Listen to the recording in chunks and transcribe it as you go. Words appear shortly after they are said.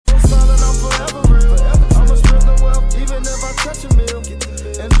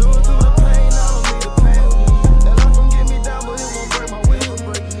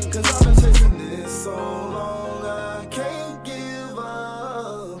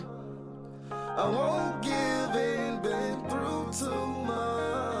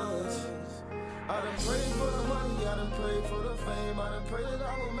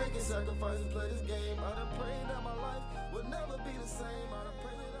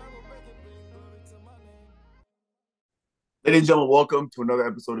Ladies and gentlemen, welcome to another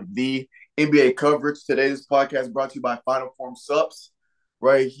episode of the NBA Coverage. Today's podcast is brought to you by Final Form Subs.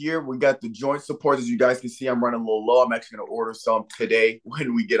 Right here, we got the joint supports. As you guys can see, I'm running a little low. I'm actually going to order some today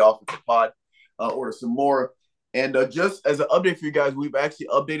when we get off of the pod. Order some more. And just as an update for you guys, we've actually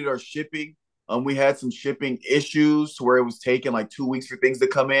updated our shipping. We had some shipping issues where it was taking like 2 weeks for things to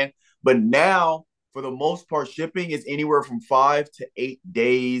come in. But now, for the most part, shipping is anywhere from 5 to 8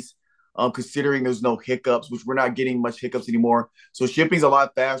 days. Considering there's no hiccups, which we're not getting much hiccups anymore. So shipping's a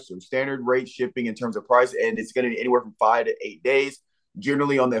lot faster. Standard rate shipping in terms of price, and it's going to be anywhere from 5 to 8 days.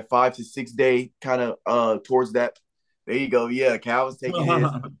 Generally on that 5 to 6 day kind of towards that. There you go. Yeah, Calvin's taking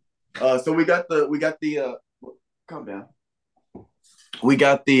his. So we got the calm down. We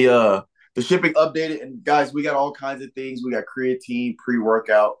got the shipping updated, and guys, we got all kinds of things. We got creatine,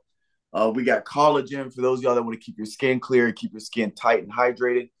 pre-workout. We got collagen for those of y'all that want to keep your skin clear and keep your skin tight and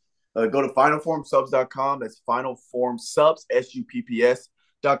hydrated. Go to finalformsubs.com. That's finalformsubs,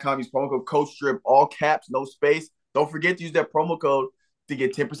 SUPPS.com. Use promo code Strib, all caps, no space. Don't forget to use that promo code to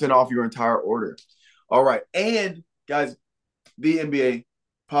get 10% off your entire order. All right. And, guys, the NBA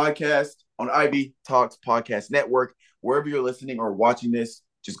podcast on Ivy Talks Podcast Network. Wherever you're listening or watching this,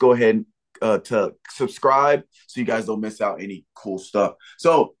 just go ahead to subscribe so you guys don't miss out any cool stuff.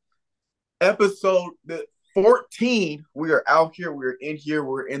 So, episode 14, we are out here, we're in here,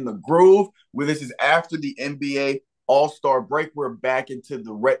 we're in the groove. This is after the NBA All-Star break. We're back into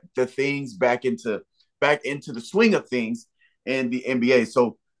the things, back into the swing of things in the NBA.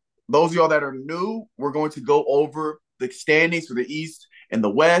 So those of y'all that are new, we're going to go over the standings for the East and the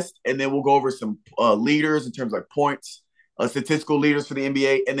West, and then we'll go over some leaders in terms of like points, statistical leaders for the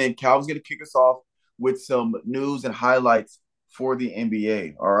NBA, and then Calvin's going to kick us off with some news and highlights for the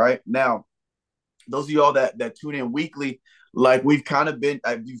NBA. All right, now, those of y'all that tune in weekly, like you've kind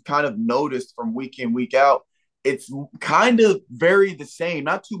of noticed from week in, week out, it's kind of very the same.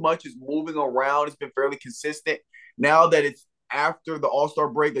 Not too much is moving around. It's been fairly consistent. Now that it's after the All-Star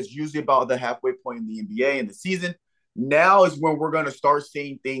break, that's usually about the halfway point in the NBA and the season. Now is when we're going to start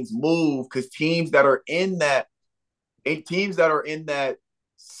seeing things move because teams that are in that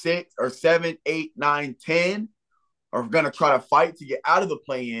 6 or 7, 8, 9, 10 are going to try to fight to get out of the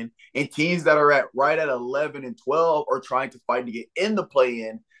play-in, and teams that are right at 11 and 12 are trying to fight to get in the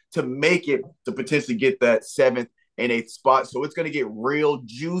play-in to make it to potentially get that 7th and 8th spot. So it's going to get real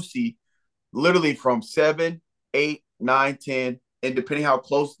juicy literally from 7, 8, 9, 10, and depending how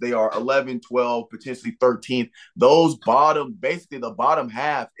close they are, 11, 12, potentially 13. Basically the bottom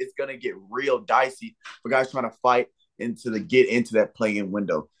half, it's going to get real dicey for guys trying to fight get into that play-in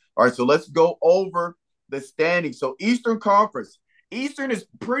window. All right, so let's go over the standings. So Eastern Conference. Eastern is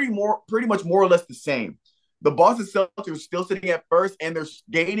pretty much more or less the same. The Boston Celtics are still sitting at first, and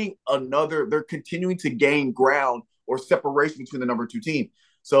they're continuing to gain ground or separation between the number 2 team.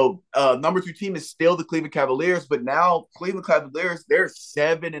 So number 2 team is still the Cleveland Cavaliers, but now Cleveland Cavaliers, they're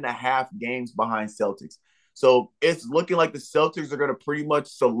 7.5 games behind Celtics. So it's looking like the Celtics are going to pretty much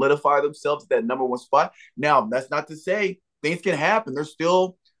solidify themselves at that number 1 spot. Now, that's not to say things can happen. There's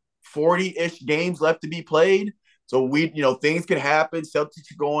still 40-ish games left to be played. So things could happen. Celtics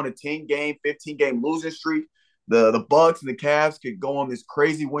could go on a 10-game, 15-game losing streak. The Bucks and the Cavs could go on this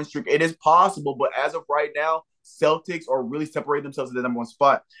crazy win streak. It is possible, but as of right now, Celtics are really separating themselves at the number 1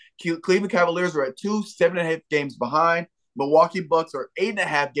 spot. Cleveland Cavaliers are at 7.5 games behind. Milwaukee Bucks are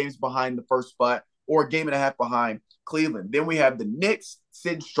 8.5 games behind the first spot, or a game and a half behind Cleveland. Then we have the Knicks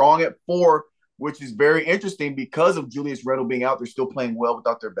sitting strong at 4, which is very interesting because of Julius Randle being out. They're still playing well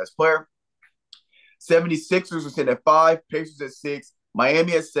without their best player. 76ers are sitting at 5, Pacers at 6,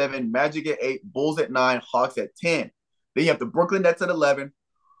 Miami at 7, Magic at 8, Bulls at 9, Hawks at 10. Then you have the Brooklyn Nets at 11,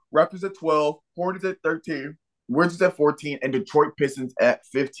 Raptors at 12, Hornets at 13, Wizards at 14, and Detroit Pistons at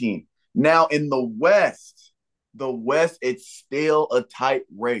 15. Now in the West, it's still a tight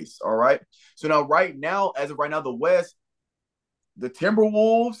race, all right? So now, as of right now, the West, the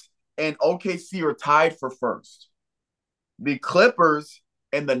Timberwolves and OKC are tied for first. The Clippers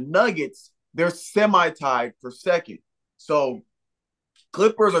and the Nuggets, they're semi-tied for second. So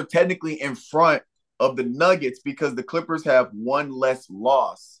Clippers are technically in front of the Nuggets because the Clippers have one less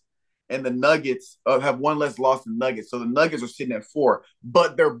loss, and the Nuggets have one less loss than Nuggets. So the Nuggets are sitting at 4,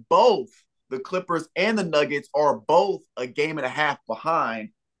 but the Clippers and the Nuggets are both a game and a half behind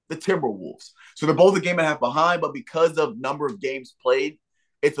the Timberwolves. So they're both a game and a half behind, but because of number of games played,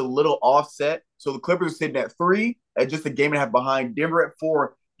 it's a little offset. So the Clippers are sitting at 3, at just a game and a half behind. Denver at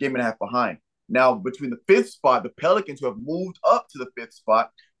 4, game and a half behind. Now, between the 5th spot, the Pelicans, who have moved up to the 5th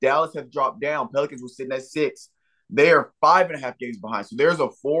spot, Dallas has dropped down. Pelicans were sitting at 6. They are 5.5 games behind. So there's a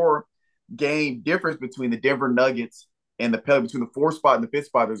 4-game difference between the Denver Nuggets and the Pelicans. Between the 4th spot and the 5th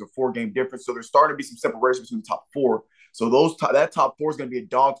spot, there's a 4-game difference. So there's starting to be some separation between the top 4. So that top 4 is going to be a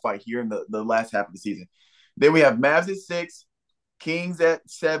dogfight here in the last half of the season. Then we have Mavs at 6, Kings at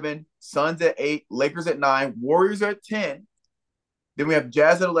 7, Suns at 8, Lakers at 9, Warriors at 10. Then we have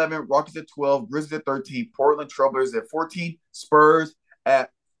Jazz at 11, Rockets at 12, Grizzlies at 13, Portland Trailblazers at 14, Spurs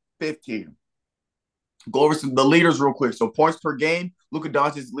at 15. Go over some the leaders real quick. So points per game, Luka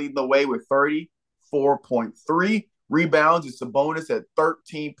Doncic is leading the way with 34.3. Rebounds is Sabonis at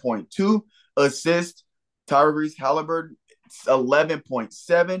 13.2. Assists, Tyrese Halliburton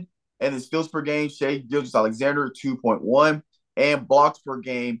 11.7. And then steals per game, Shai Gilgeous-Alexander 2.1. And blocks per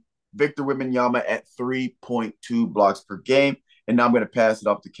game, Victor Wembanyama at 3.2 blocks per game. And now I'm going to pass it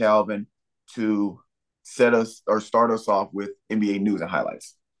off to Calvin to start us off with NBA news and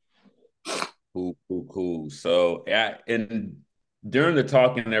highlights. Cool. So, yeah, and during the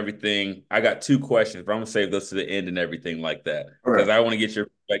talking and everything, I got 2 questions, but I'm gonna save those to the end and everything like that because Okay. I want to get your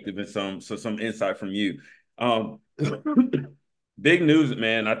perspective and some insight from you. Um, big news,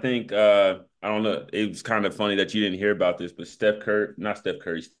 man. I think I don't know. It was kind of funny that you didn't hear about this, but Steve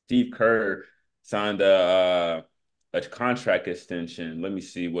Kerr signed a contract extension. Let me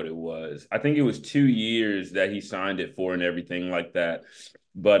see what it was. I think it was 2 years that he signed it for and everything like that.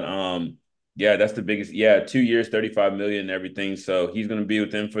 But yeah, that's the biggest. Yeah, 2 years, 35 million and everything. So he's going to be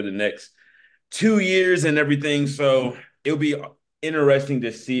with them for the next 2 years and everything. So it'll be interesting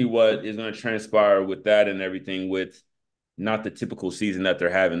to see what is going to transpire with that and everything with not the typical season that they're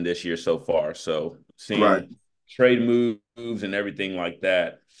having this year so far. So Right. seeing trade moves and everything like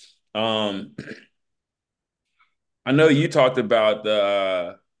that. Um, I know you talked about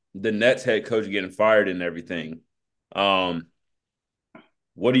the Nets head coach getting fired and everything. Um,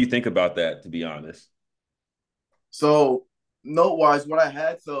 what do you think about that, to be honest? So note wise, what I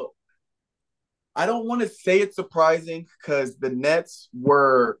had, so I don't want to say it's surprising because the Nets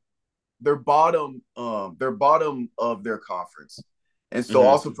were they're bottom of their conference. And so Mm-hmm.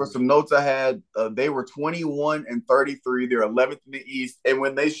 also for some notes I had, they were 21 and 33. They're 11th in the East. And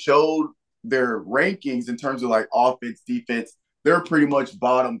when they showed their rankings in terms of like offense, defense, they're pretty much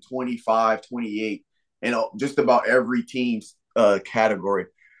bottom 25, 28 in just about every team's category.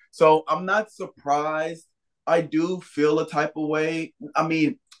 So I'm not surprised. I do feel a type of way. I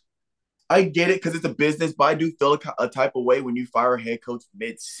mean, I get it because it's a business, but I do feel a type of way when you fire a head coach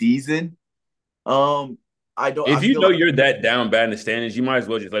mid-season. Um, I don't. I If you feel know like you're that down bad in the standings, you might as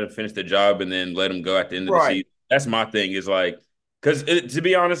well just let him finish the job and then let him go at the end of the right. season. That's my thing. Is like, because to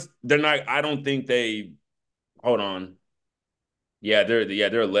be honest, they're not. I don't think they. Hold on. Yeah, they're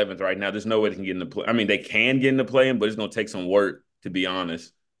 11th right now. There's no way they can get in the play. I mean, they can get in the play, but it's gonna take some work to be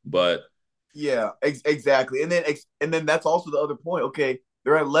honest. But Yeah, exactly. And then that's also the other point. Okay,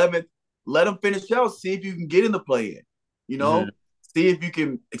 they're at 11th. Let them finish out. See if you can get in the play in. You mhm, know, see if you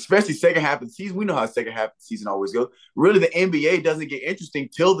can, especially second half of the season. We know how second half of the season always goes. Really, the NBA doesn't get interesting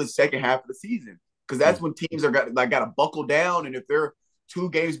till the second half of the season because that's mhm. when teams are got to buckle down. And if they're 2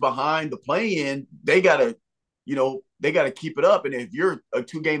 games behind the play in, they gotta, they gotta keep it up. And if you're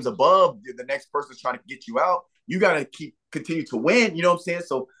 2 games above, the next person's trying to get you out. You gotta continue to win. You know what I'm saying?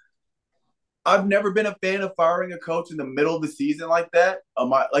 So I've never been a fan of firing a coach in the middle of the season like that.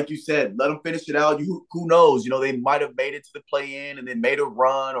 Like you said, let them finish it out. Who knows? They might have made it to the play in and then made a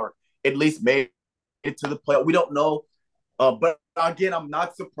run, or at least made it to the play. We don't know. But again, I'm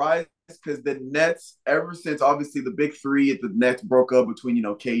not surprised because the Nets, ever since obviously the big three, the Nets broke up between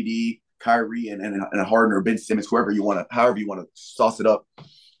KD, Kyrie, and Harden or Ben Simmons, however you want to sauce it up.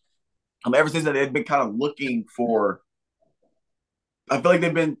 Ever since that, they've been kind of looking for. I feel like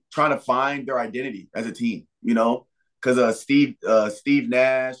they've been trying to find their identity as a team, because Steve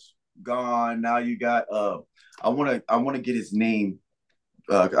Nash gone. Now you got I wanna get his name.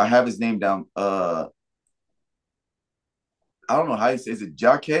 I have his name down. I don't know how you say. Is it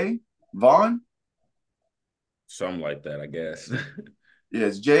Jacque Vaughn? Something like that, I guess. Yeah,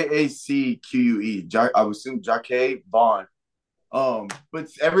 it's Jacque. I would assume Jacque Vaughn. But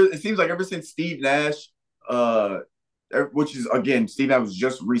it seems like ever since Steve Nash, which is again, Steve Nash was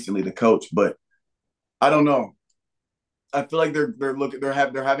just recently the coach, but I don't know. I feel like they're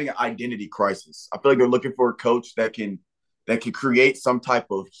having an identity crisis. I feel like they're looking for a coach that can create some type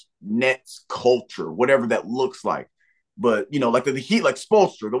of Nets culture, whatever that looks like. But like the Heat, like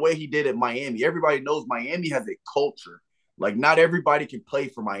Spoelstra, the way he did at Miami, everybody knows Miami has a culture. Like not everybody can play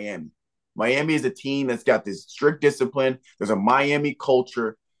for Miami. Miami is a team that's got this strict discipline. There's a Miami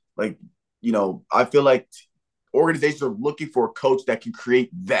culture. Like I feel like organizations are looking for a coach that can create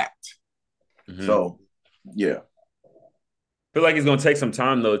that. Mhm. So yeah. feel like it's gonna take some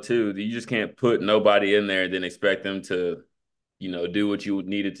time though too. You just can't put nobody in there and then expect them to, do what you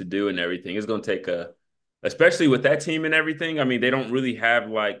needed to do and everything. It's gonna take especially with that team and everything. I mean, they don't really have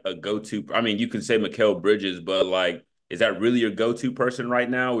like a go-to. I mean, you can say Mikal Bridges, but like, is that really your go-to person right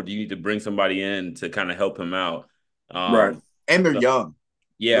now, or do you need to bring somebody in to kind of help him out? Right. And they're So, young.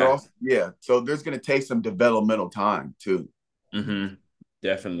 They're yeah, also, yeah. So there's going to take some developmental time too. hmm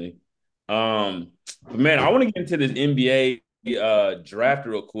definitely. But man, I want to get into this NBA draft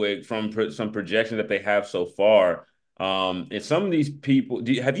real quick from some projections that they have so far. And some of these people,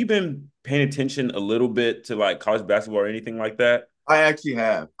 have you been paying attention a little bit to like college basketball or anything like that? I actually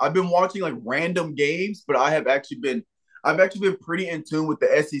have. I've been watching like random games, but I've actually been pretty in tune with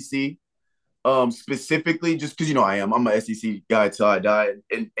the SEC. Specifically just because I'm a SEC guy till I die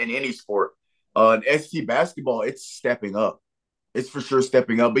in any sport. In SEC basketball, it's stepping up. It's for sure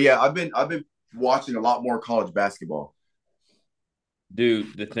stepping up. But yeah, I've been watching a lot more college basketball.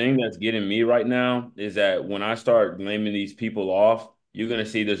 Dude, the thing that's getting me right now is that when I start naming these people off, you're gonna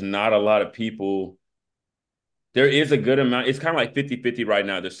see there's not a lot of people. There is a good amount. It's kind of like 50-50 right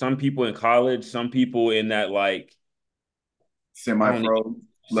now. There's some people in college, some people in that like I don't know, Semi-pro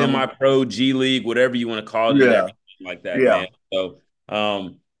level. semi-pro G League, whatever you want to call it, and Yeah, everything like that, yeah, man. So,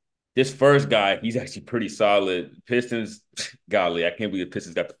 this first guy, he's actually pretty solid. Pistons, golly, I can't believe the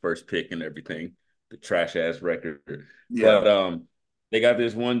Pistons got the first pick and everything. The trash ass record, yeah. but they got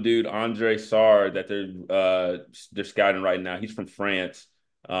this one dude, Andre Sarr, that they're scouting right now. He's from France.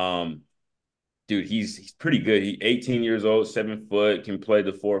 Um, dude, he's pretty good. He 18 years old, 7 foot, can play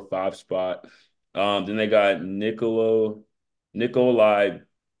the 4 or 5 spot. Then they got Nikolai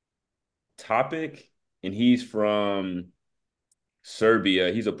Topic, and he's from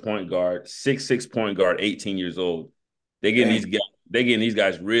Serbia. He's a point guard, 6'6" point guard, 18 years old. They getting these Dang. guys, they getting these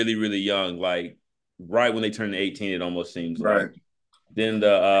guys really, really young, like right when they turn 18, it almost seems like. Right. Then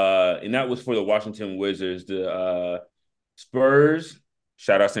and that was for the Washington Wizards. The Spurs,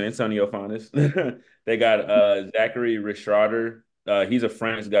 shout out San Antonio Finest. They got Zachary Richarder. He's a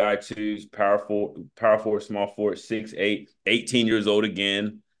France guy too. He's power forward, small forward, 6'8", 18 years old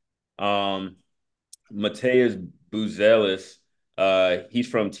again. Um, Mateus Buzelis, he's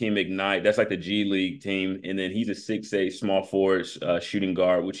from Team Ignite. That's like the G League team. And then he's a 6'8" small forward shooting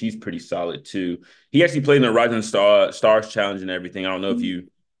guard, which he's pretty solid too. He actually played in the Stars Challenge and everything. I don't know if you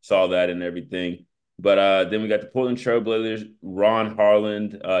saw that and everything. But then we got the Portland Trailblazers, Ron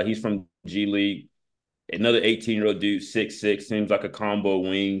Harland. He's from G League. Another 18-year-old dude, 6'6", seems like a combo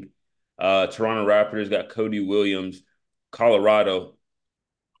wing. Toronto Raptors got Cody Williams. Colorado,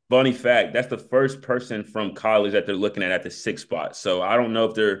 funny fact, that's the first person from college that they're looking at the 6 spot. So I don't know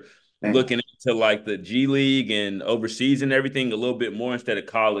if they're Dang. looking into like the G League and overseas and everything a little bit more instead of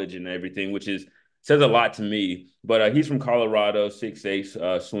college and everything, which is says a lot to me. But he's from Colorado,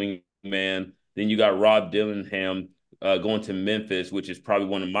 6'8", swing man. Then you got Rob Dillingham going to Memphis, which is probably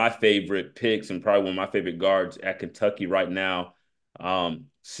one of my favorite picks and probably one of my favorite guards at Kentucky right now.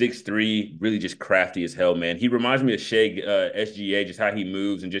 6'3", really just crafty as hell, man. He reminds me of Shea SGA, just how he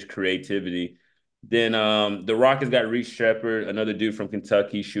moves and just creativity. Then the Rockets got Reese Shepard, another dude from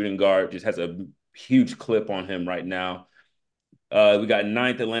Kentucky, shooting guard, just has a huge clip on him right now. We got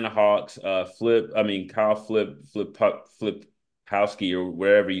ninth Atlanta Hawks, Kyle Flipowski or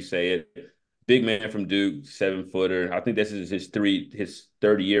wherever you say it. Big man from Duke, 7 footer. I think this is his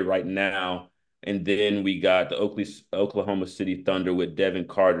third year right now. And then we got the Oklahoma City Thunder with Devin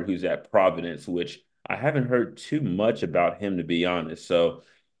Carter, who's at Providence, which I haven't heard too much about him, to be honest. So,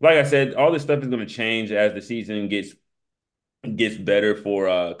 like I said, all this stuff is going to change as the season gets better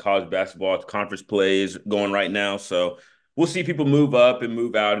for college basketball. Conference plays going right now, so we'll see people move up and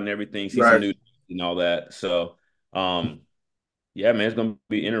move out and everything. See some Right. new and all that. So, yeah, man, it's going to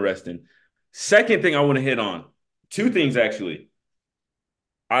be interesting. Second thing I want to hit on, two things actually.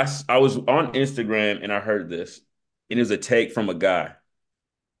 I was on Instagram and I heard this, and it was a take from a guy.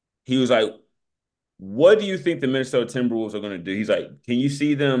 He was like, "What do you think the Minnesota Timberwolves are going to do?" He's like, "Can you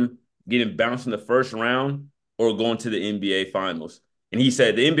see them getting bounced in the first round or going to the NBA Finals?" And he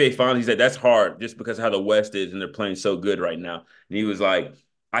said, "The NBA Finals." He said, "That's hard just because of how the West is and they're playing so good right now." And he was like,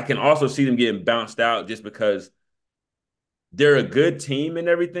 "I can also see them getting bounced out just because they're a good team and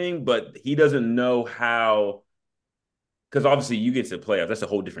everything, but he doesn't know how." Because obviously you get to the playoffs, that's a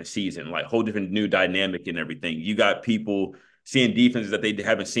whole different season, like whole different new dynamic and everything. You got people seeing defenses that they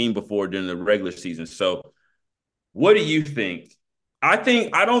haven't seen before during the regular season. So, what do you think? I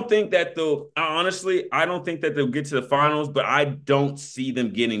don't think that they'll honestly, I don't think that they'll get to the finals, but I don't see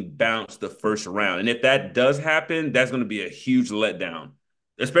them getting bounced the first round. And if that does happen, that's going to be a huge letdown,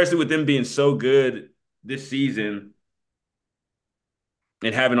 especially with them being so good this season.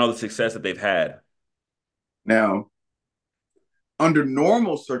 and having all the success that they've had. Now, under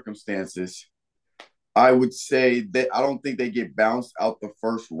normal circumstances, I would say that I don't think they get bounced out the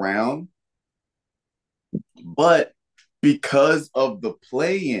first round, but because of the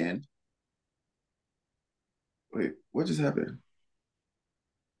play-in, wait, what just happened?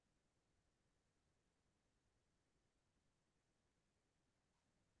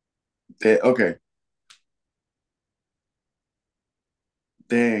 Okay,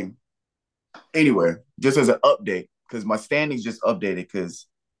 dang. Anyway, just as an update, because my standings just updated. Because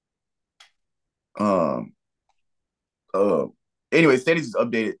um uh anyway, standings just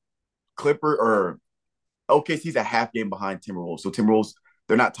updated. Clipper or OKC's a half game behind Timberwolves, so Timberwolves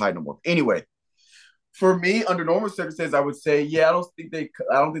they're not tied no more. Anyway, for me, under normal circumstances, I would say, yeah, I don't think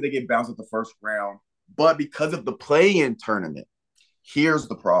they get bounced at the first round. But because of the play-in tournament, here's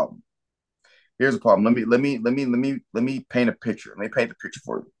the problem. Here's the problem. Let me paint a picture. Let me paint the picture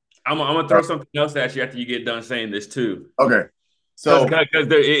for you. I'm gonna throw something else at you after you get done saying this too, Okay. because So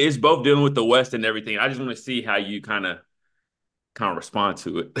it's both dealing with the West and everything. I just want to see how you kind of respond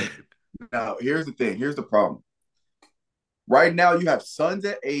to it. now here's the thing. Here's the problem. Right now, you have Suns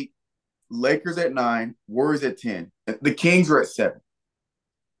at 8, Lakers at 9, Warriors at 10. The Kings are at 7.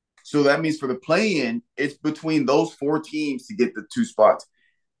 So that means for the play-in, it's between those 4 teams to get the 2 spots.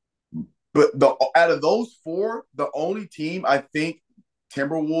 But out of those 4, the only team I think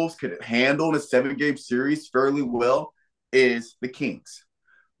Timberwolves could handle in a 7-game series fairly well is the Kings.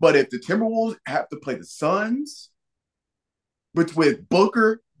 But if the Timberwolves have to play the Suns, but with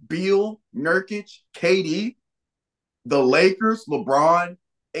Booker, Beal, Nurkic, KD, the Lakers, LeBron,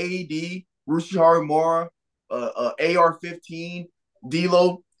 AD, Rushard Mora, AR-15,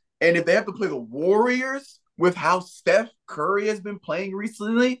 D'Lo, and if they have to play the Warriors with how Steph Curry has been playing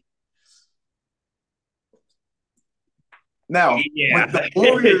recently, now with the Yeah.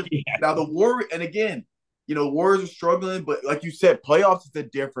 Warriors, Yeah. now the Warriors, and again, the Warriors are struggling, but like you said, playoffs is a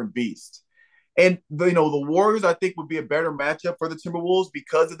different beast. And the Warriors, I think, would be a better matchup for the Timberwolves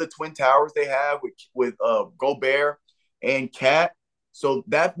because of the twin towers they have with Gobert and Cat. So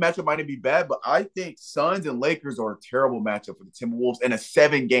that matchup might not be bad, but I think Suns and Lakers are a terrible matchup for the Timberwolves in a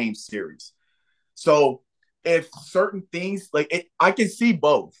 7-game series. So if certain things like it, I can see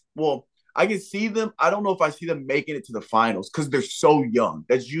both. Well, I can see them. I don't know if I see them making it to the finals because they're so young.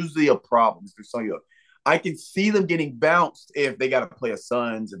 That's usually a problem. They're so young. I can see them getting bounced if they got to play a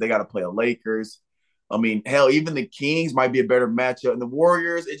Suns, if they got to play a Lakers. I mean, hell, even the Kings might be a better matchup. And the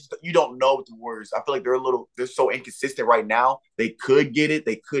Warriors, you don't know with the Warriors. I feel like they're so inconsistent right now. They could get it,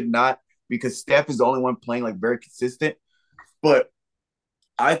 they could not, because Steph is the only one playing like very consistent. But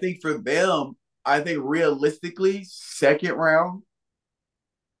I think for them, I think realistically, second round,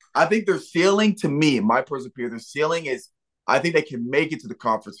 I think their ceiling to me, my personal opinion, their ceiling is I think they can make it to the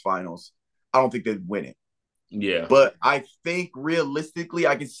conference finals. I don't think they'd win it. Yeah. But I think realistically,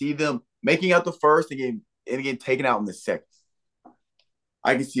 I can see them making out the first and again taking out in the second.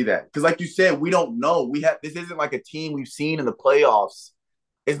 I can see that. Because like you said, we don't know. This isn't like a team we've seen in the playoffs.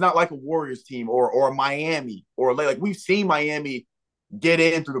 It's not like a Warriors team or a Miami or like we've seen Miami get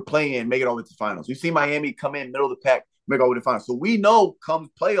in through the play in, make it over to the finals. We've seen Miami come in middle of the pack, make it over to the finals. So we know come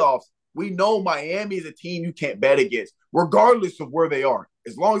playoffs, we know Miami is a team you can't bet against, regardless of where they are.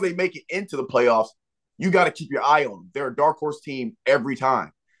 As long as they make it into the playoffs, you got to keep your eye on them. They're a dark horse team every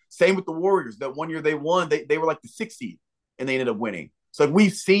time. Same with the Warriors. That one year they won, they were like the 6th seed and they ended up winning. So like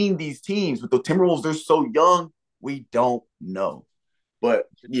we've seen these teams, but the Timberwolves, they're so young, we don't know. But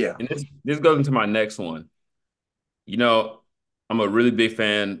yeah. And this goes into my next one. You know, I'm a really big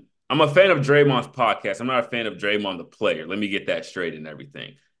fan. I'm a fan of Draymond's podcast. I'm not a fan of Draymond the player. Let me get that straight and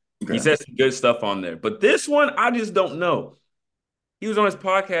everything. He Okay. says some good stuff on there. But this one, I just don't know. He was on his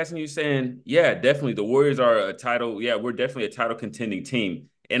podcast and he was saying, yeah, definitely the Warriors are a title. Yeah, we're definitely a title contending team.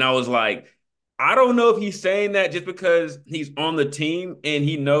 And I was like, I don't know if he's saying that just because he's on the team and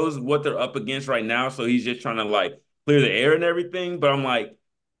he knows what they're up against right now. So he's just trying to like clear the air and everything. But I'm like,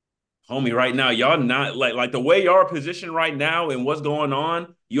 homie, right now, y'all not like the way y'all are positioned right now and what's going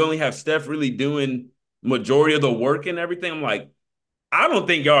on, you only have Steph really doing majority of the work and everything. I'm like, I don't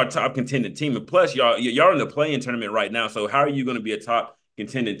think y'all are a top contending team. And plus, y'all in the play-in tournament right now. So how are you going to be a top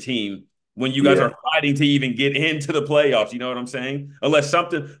contending team when you guys Yeah. are fighting to even get into the playoffs? You know what I'm saying? Unless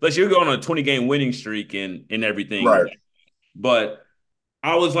you're going on a 20-game winning streak and everything. Right. But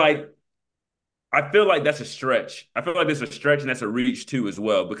I was like, I feel like that's a stretch. I feel like that's a stretch and that's a reach too as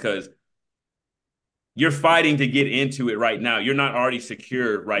well because you're fighting to get into it right now. You're not already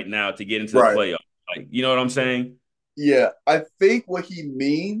secure right now to get into the Right. playoff. Like, you know what I'm saying? Yeah, I think what he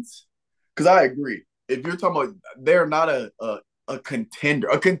means, because I agree. If you're talking about they're not a a contender.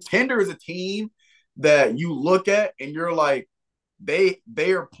 A contender is a team that you look at and you're like, they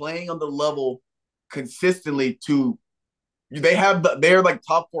are playing on the level consistently to they're like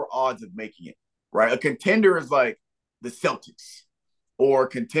top four odds of making it, right? A contender is like the Celtics, or a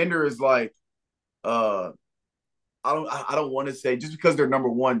contender is like uh I don't want to say just because they're number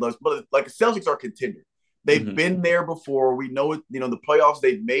one, but like the Celtics are a contender. They've Mhm. been there before. We know it, the playoffs,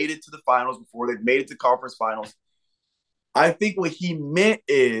 they've made it to the finals before, they've made it to conference finals. I think what he meant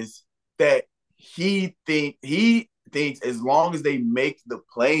is that he thinks as long as they make the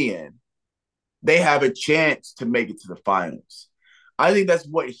play in, they have a chance to make it to the finals. I think that's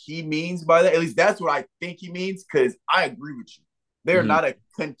what he means by that. At least that's what I think he means, because I agree with you. They're Mhm. not a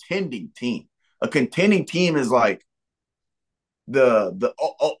contending team. A contending team is like the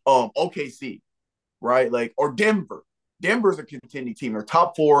OKC, right? Like, or Denver. Denver's a contending team. They're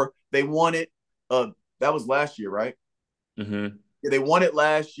top four. They won it. That was last year, right? Mhm. Yeah, they won it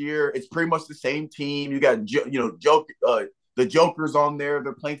last year. It's pretty much the same team. You got the Jokers on there.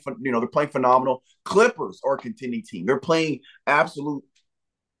 They're playing phenomenal. Clippers are a contending team. They're playing absolute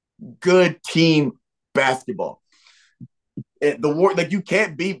good team basketball. And the war like you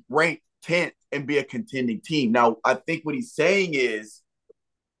can't be ranked 10th and be a contending team. Now, I think what he's saying is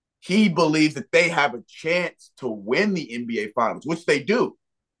he believes that they have a chance to win the NBA finals, which they do.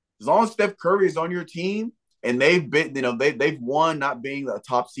 As long as Steph Curry is on your team and they've been, they've won not being a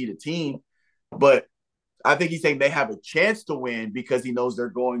top seeded team, but I think he's saying they have a chance to win because he knows they're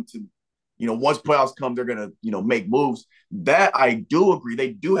going to, once playoffs come, they're gonna, make moves. That I do agree.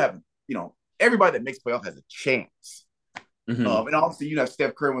 They do have, everybody that makes playoffs has a chance. Mhm. And obviously, you have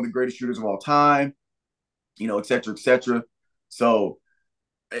Steph Curry, one of the greatest shooters of all time, et cetera, et cetera. So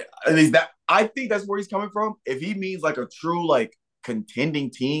at least that I think that's where he's coming from. If he means like a true like contending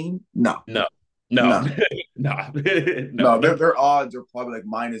team, no, No, no, no, no, no. no. Their odds are probably like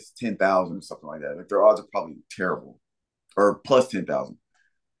minus 10,000 or something like that. Like their odds are probably terrible, or plus 10,000.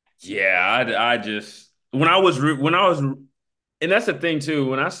 Yeah, I just when I was, and that's the thing too.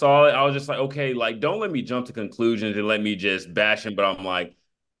 When I saw it, I was just like, okay, like don't let me jump to conclusions and let me just bash him. But I'm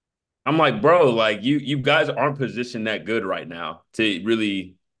like, bro, like you guys aren't positioned that good right now to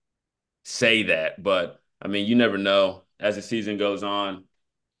really say that. But I mean, you never know as the season goes on.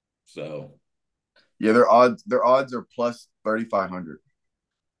 So Yeah, their odds are plus 3,500.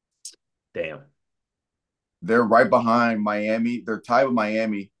 damn. They're right behind Miami. They're tied with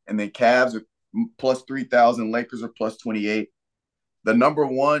Miami, and then Cavs are plus 3,000. Lakers are plus 28. The number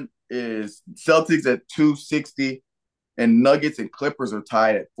one is Celtics at 260, and Nuggets and Clippers are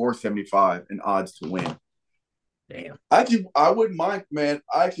tied at 475 in odds to win. Damn. I wouldn't mind, man.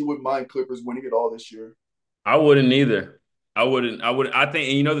 I actually wouldn't mind Clippers winning it all this year. I wouldn't either. I wouldn't. I would. I think,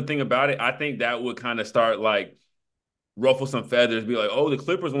 and you know the thing about it, I think that would kind of start like ruffle some feathers, be like, oh, the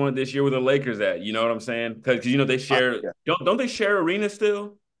Clippers won it this year, where the Lakers at? You know what I'm saying? Because they share. Yeah. Don't they share arena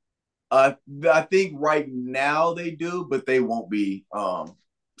still? I think right now they do, but they won't be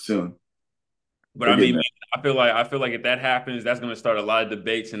soon. But They're I getting mean, man, there. I feel like if that happens, that's going to start a lot of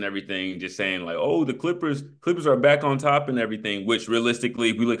debates and everything. Just saying like, oh, the Clippers are back on top and everything. Which realistically,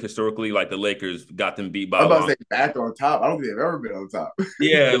 if we look historically, like the Lakers got them beat by I'm a about to long. say back on top. I don't think they've ever been on top.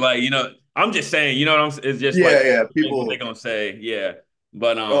 Yeah, like I'm just saying, you know what I'm. It's just Yeah, like yeah. what they People, gonna say. Yeah,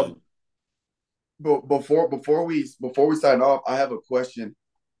 but uh, but before we sign off, I have a question.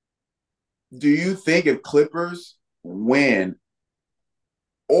 Do you think if Clippers win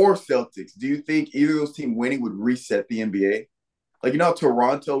or Celtics, do you think either of those teams winning would reset the NBA? Like, how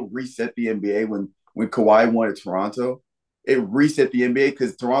Toronto reset the NBA when Kawhi won at Toronto? It reset the NBA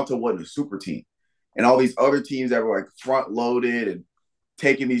because Toronto wasn't a super team. And all these other teams that were like front loaded and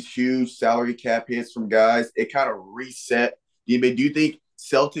taking these huge salary cap hits from guys, it kind of reset the NBA. Do you think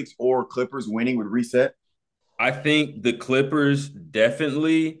Celtics or Clippers winning would reset? I think the Clippers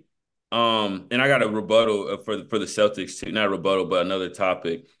definitely. And I got a rebuttal for the Celtics too. Not a rebuttal, but another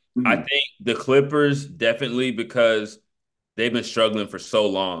topic. I Mm-hmm. think the Clippers definitely because they've been struggling for so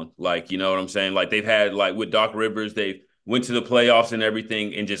long. Like, you know what I'm saying? Like they've had like with Doc Rivers, they went to the playoffs and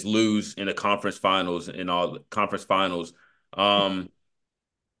everything and just lose in the conference finals and all the conference finals. Um,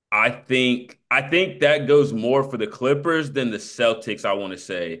 I think that goes more for the Clippers than the Celtics, I want to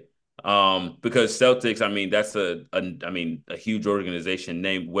say. Because Celtics, I mean, that's a huge organization,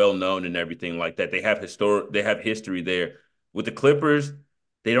 named well known and everything like that. They have history there. With the Clippers,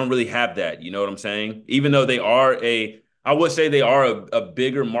 they don't really have that. You know what I'm saying? Even though I would say they are a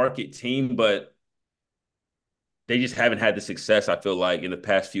bigger market team, but they just haven't had the success I feel like in the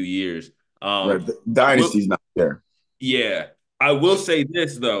past few years. Right. The I will, dynasty's not there. yeah, I will say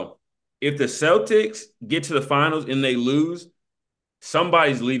this though: if the Celtics get to the finals and they lose,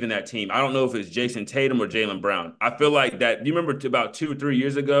 somebody's leaving that team. I don't know if it's Jason Tatum or Jaylen Brown. I feel like that. Do you remember about 2 or 3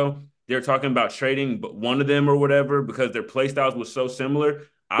 years ago, they were talking about trading but one of them or whatever because their play styles was so similar.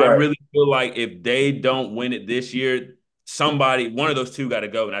 I Right. really feel like if they don't win it this year, one of those two got to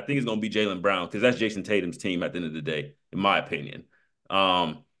go. And I think it's going to be Jaylen Brown because that's Jason Tatum's team at the end of the day, in my opinion.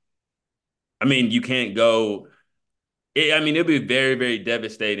 Um, I mean, you can't go. It'll be very, very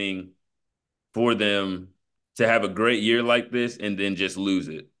devastating for them to have a great year like this and then just lose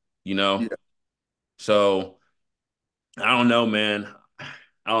it, you know? Yeah. So I don't know, man.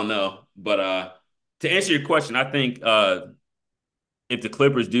 I don't know. But to answer your question, I think if the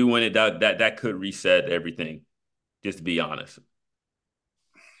Clippers do win it, that could reset everything, just to be honest.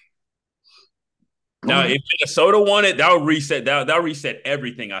 Now, Okay. if Minnesota won it, that'll reset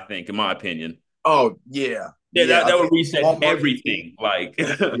everything, I think, in my opinion. Oh yeah, Yeah, yeah. I that would think reset small market team. everything. Like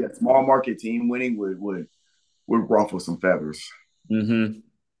Yeah, small market team winning would ruffle some feathers. hmm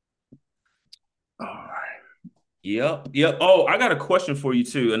All right. Yep. Yep. Oh, I got a question for you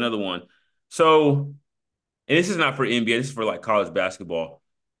too. Another one. So, and this is not for NBA, this is for like college basketball.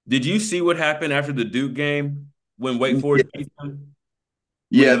 Did you see what happened after the Duke game when Wake Yeah, Forest beat them?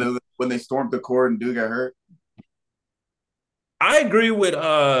 When yeah. they, When they stormed the court and Duke got hurt. I agree with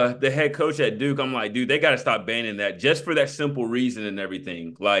the head coach at Duke. I'm like, dude, they got to stop banning that just for that simple reason and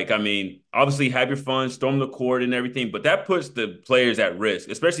everything. Like, I mean, obviously have your fun, storm the court and everything, but that puts the players at risk,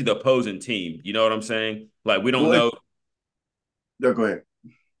 especially the opposing team. You know what I'm saying? Like, we don't Well, know. no, go ahead.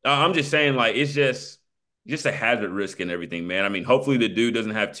 I'm just saying, like, it's just a hazard risk and everything, man. I mean, hopefully the dude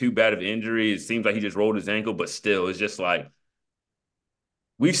doesn't have too bad of injury. It seems like he just rolled his ankle, but still, it's just like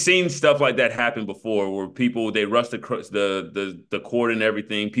we've seen stuff like that happen before, where people they rush the court and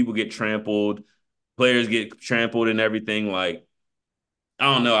everything. People get trampled, players get trampled and everything. Like,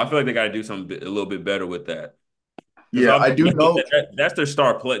 I don't know. I feel like they got to do something a little bit better with that. Because Yeah, I do know. that's their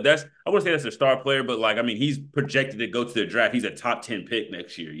star play. I wouldn't say that's their star player, but like I mean, he's projected to go to the draft. He's a top 10 pick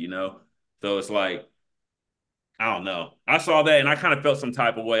next year, you know. So it's like I don't know. I saw that and I kind of felt some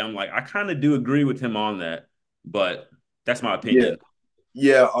type of way. I'm like, I kind of do agree with him on that, but that's my Yeah, opinion.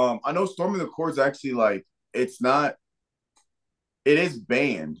 yeah. I know storming the court's actually like it's not. It is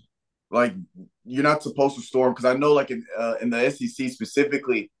banned. Like you're not supposed to storm because I know like in the SEC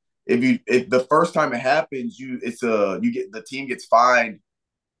specifically, if the first time it happens, you get the team gets fined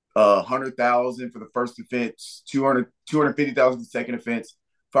 100,000 for the first offense, 250,000 for the second offense,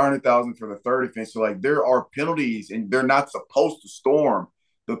 500,000 for the third offense. So like there are penalties, and they're not supposed to storm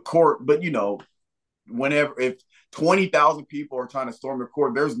the court. But whenever if 20,000 people are trying to storm the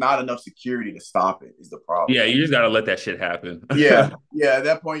court, there's not enough security to stop it. Is the problem? Yeah, you just gotta let that shit happen. Yeah, yeah. At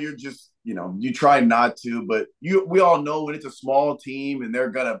that point, you're just you try not to, but we all know when it's a small team and they're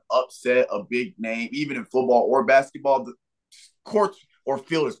gonna upset a big name, even in football or basketball, the courts or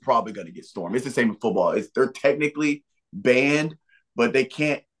field is probably gonna get stormed. It's the same in football. They're technically banned, but they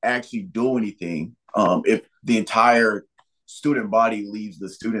can't actually do anything if the entire student body leaves the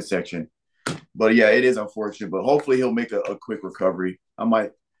student section. But yeah, it is unfortunate. But hopefully he'll make a quick recovery. I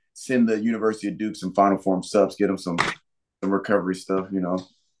might send the University of Duke some Final Form subs, get them some recovery stuff,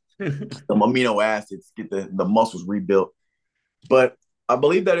 some amino acids, get the muscles rebuilt. But I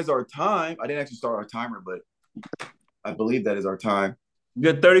believe that is our time. I didn't actually start our timer, but I believe that is our time.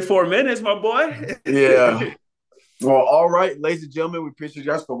 Good 34 minutes, my boy. Yeah. Well, all right, ladies and gentlemen, we appreciate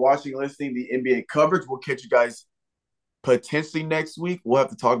you guys for watching and listening to the NBA coverage. We'll catch you guys potentially next week. We'll have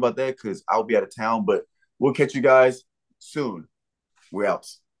to talk about that because I'll be out of town, but we'll catch you guys soon. We're out.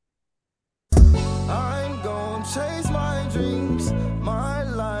 I'm gonna chase my dreams.